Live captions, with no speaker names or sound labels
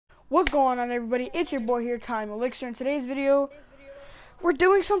What's going on, everybody? It's your boy here, Time Elixir. In today's video, we're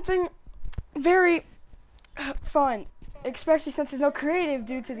doing something very fun, especially since there's no creative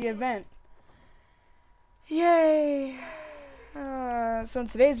due to the event. Yay! So in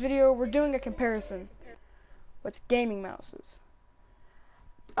today's video, we're doing a comparison with gaming mouses.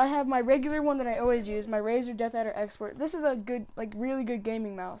 I have my regular one that I always use, my Razer deathadder Expert. This is a good, really good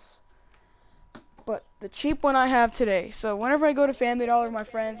gaming mouse. But the cheap one I have today, so whenever I go to Family Dollar with my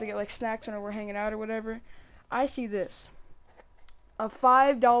friends, I get like snacks when we're hanging out or whatever, I see this. A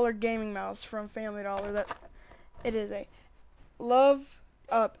 $5 gaming mouse from Family Dollar. That it is a Love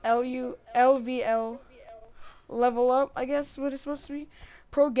Up, LVL, Level Up, I guess what it's supposed to be.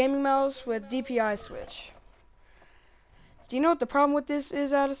 Pro gaming mouse with DPI switch. Do you know what the problem with this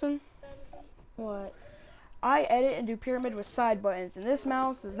is, Addison? What? I edit and do pyramid with side buttons, and this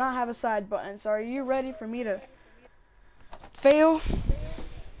mouse does not have a side button. So are you ready for me to fail?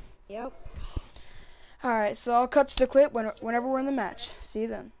 Yep. Alright, so I'll cut to the clip whenever we're in the match. See you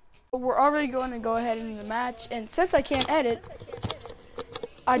then. We're already going to go ahead into the match, and since I can't edit,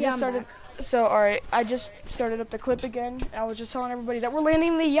 I just started. So alright, I just started up the clip again. I was just telling everybody that we're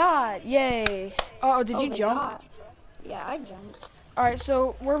landing the yacht. Yay! Oh, did you jump? Yacht. Yeah, I jumped. Alright,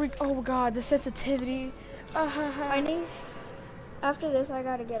 so where we? Oh god, the sensitivity. After this, I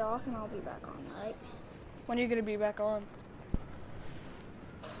gotta get off and I'll be back on, right? When are you gonna be back on?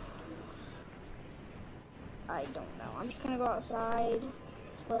 I don't know. I'm just gonna go outside,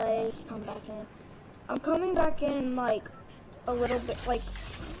 play, come back in. I'm coming back in like a little bit, like,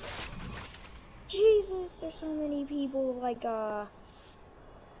 Jesus, there's so many people, like a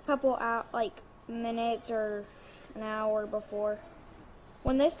couple out, like minutes or an hour before.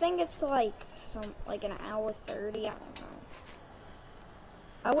 When this thing gets to like an hour 30, I don't know.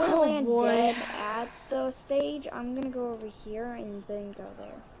 I would land dead at the stage. I'm gonna go over here and then go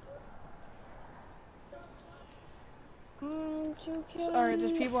there. Alright,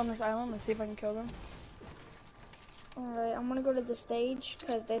 there's people on this island. Let's see if I can kill them. Alright, I'm gonna go to the stage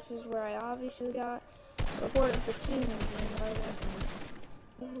because this is where I obviously got reported for 200. I wasn't.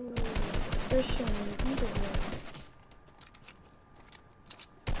 Ooh, there's so many people here.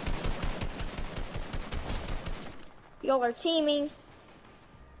 Y'all are teaming.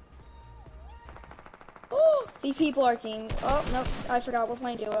 Oh, these people are teaming. Oh, nope, I forgot we're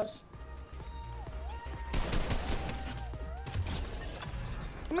playing duos.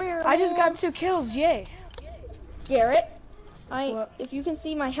 I just got 2 kills, yay. Garrett, if you can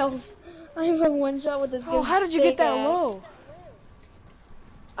see my health, I'm a one shot with this good. Oh, how did you get that low?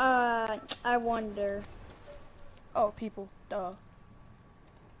 I wonder. Oh, people, duh.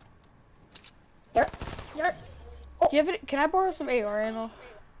 Garrett. Oh. Do you have it? Can I borrow some AR ammo?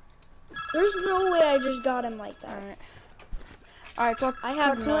 There's no way I just got him like that. Alright, talk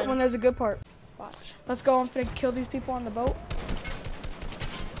to it when there's a good part. Watch. Let's go. I'm finna kill these people on the boat.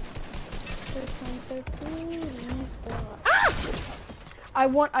 Ah! I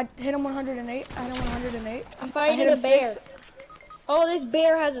hit him 108. I hit him 108. I'm fighting a bear. 6. Oh, this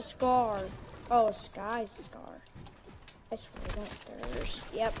bear has a scar. Oh, Sky's a scar. I swear, don't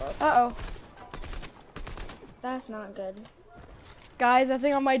thirst. Yep. Okay. Uh-oh. That's not good. Guys, I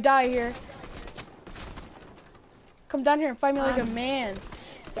think I might die here. Come down here and fight me like a man.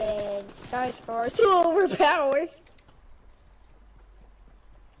 Dead. Sky scar is too overpowered.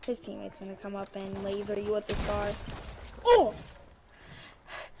 His teammate's gonna come up and laser you with the scar. Oh!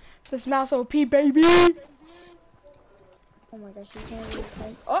 This mouse OP, baby! Oh my gosh, you can't even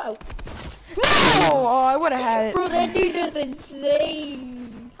say. Uh-oh! Oh, I would've had it. Bro, that dude is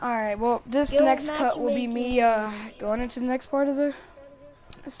insane! Alright, well, this next cut will be me going into the next part of the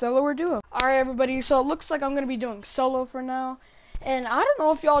solo or duo. Alright, everybody, so it looks like I'm gonna be doing solo for now. And I don't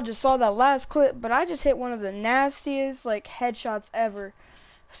know if y'all just saw that last clip, but I just hit one of the nastiest, headshots ever.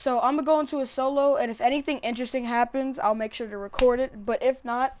 So I'm gonna go into a solo, and if anything interesting happens, I'll make sure to record it. But if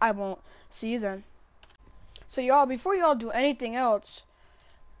not, I won't. See you then. So y'all, before y'all do anything else,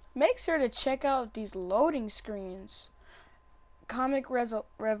 make sure to check out these loading screens. Comic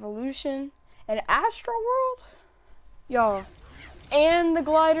Revolution and Astro World, y'all, and the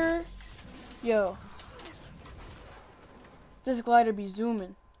glider, yo. This glider be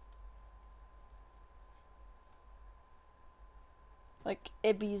zooming.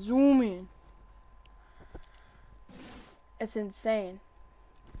 It be zooming. It's insane.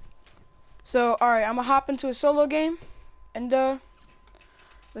 So, alright, I'm gonna hop into a solo game, and,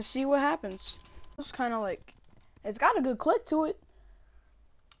 let's see what happens. It's kind of it's got a good click to it.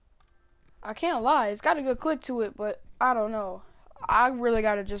 I can't lie, it's got a good click to it, but I don't know. I really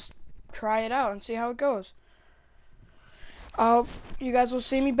gotta just try it out and see how it goes. You guys will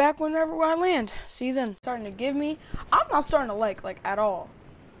see me back whenever I land. See you then. Starting to give me, I'm not starting to like at all.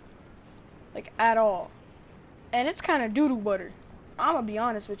 Like at all. And it's kind of doo-doo butter. I'm gonna be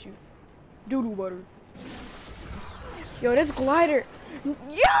honest with you. Doo-doo butter. Yo, this glider.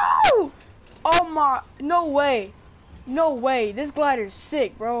 Yo! Oh my, no way. No way. This glider's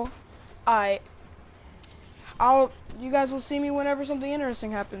sick, bro. You guys will see me whenever something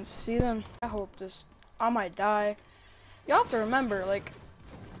interesting happens. See you then. I might die. You have to remember, like,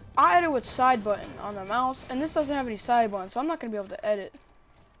 I edit with side button on the mouse, and this doesn't have any side buttons, so I'm not gonna be able to edit.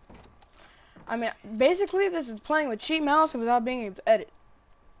 I mean, basically, this is playing with cheat mouse and without being able to edit.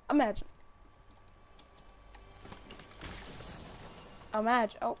 Imagine.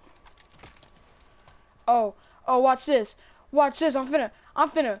 Imagine. Oh, watch this. Watch this. I'm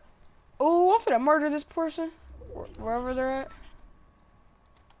finna murder this person. Wherever they're at.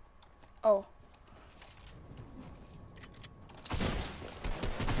 Oh.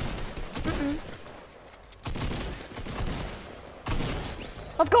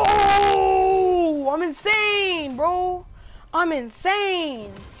 Let's go! Oh, I'm insane, bro. I'm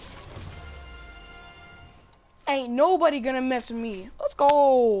insane. Ain't nobody gonna mess with me. Let's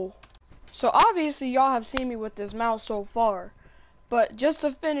go. So obviously y'all have seen me with this mouse so far, but just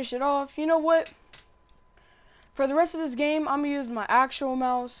to finish it off, you know what? For the rest of this game, I'm gonna use my actual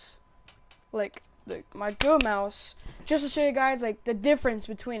mouse, like my good mouse, just to show you guys like the difference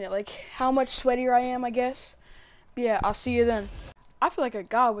between it, like how much sweatier I am, I guess. But yeah, I'll see you then. I feel like a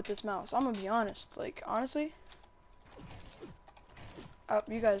god with this mouse. I'm gonna be honest. Like honestly.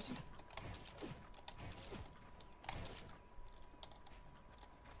 You guys.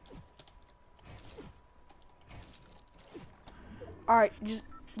 Alright, just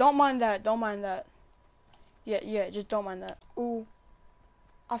don't mind that. Don't mind that. Yeah, just don't mind that. Ooh.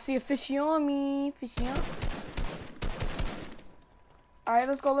 I see a fishy on me. Fishy on. Alright,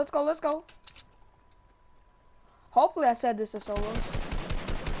 let's go. Hopefully I said this is solo.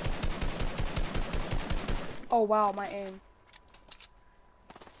 Oh wow, my aim.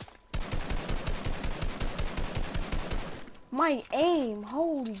 My aim,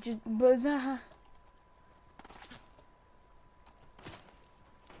 holy just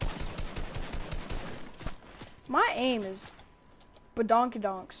my aim is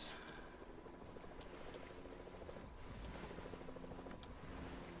badonkadonks.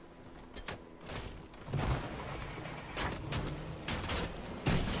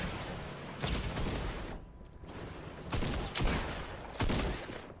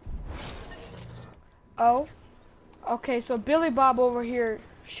 Oh, okay, so Billy Bob over here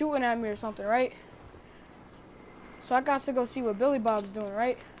shooting at me or something, right? So I got to go see what Billy Bob's doing,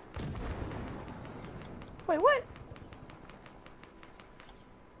 right? Wait, what?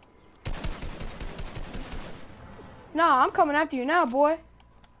 Nah, I'm coming after you now, boy.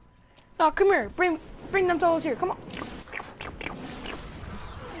 Nah, come here. Bring them toes here. Come on.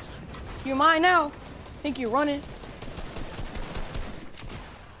 You mine now? Think you're running?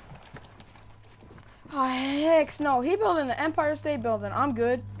 Oh, heck no. He building the Empire State Building. I'm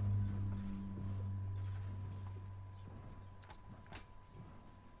good.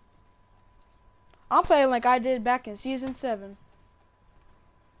 I'm playing like I did back in season 7.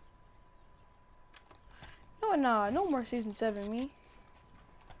 No, nah, no more season 7, me.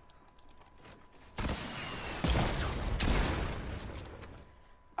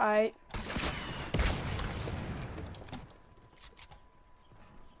 Alright.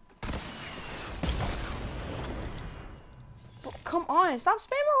 Come on, stop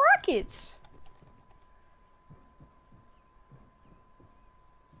spamming rockets.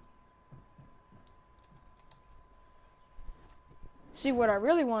 See, what I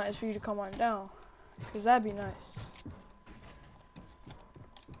really want is for you to come on down, because that'd be nice.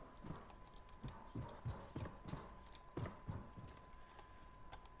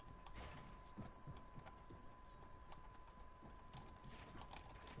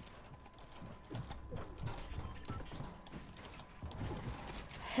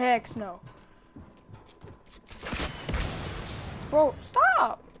 Heck no. Bro,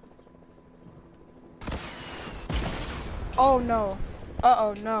 stop! Oh no.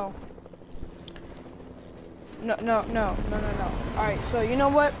 Uh-oh, no. No. Alright, so you know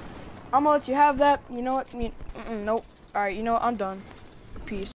what? I'm gonna let you have that. You know what? Nope. Alright, you know what? I'm done. Peace.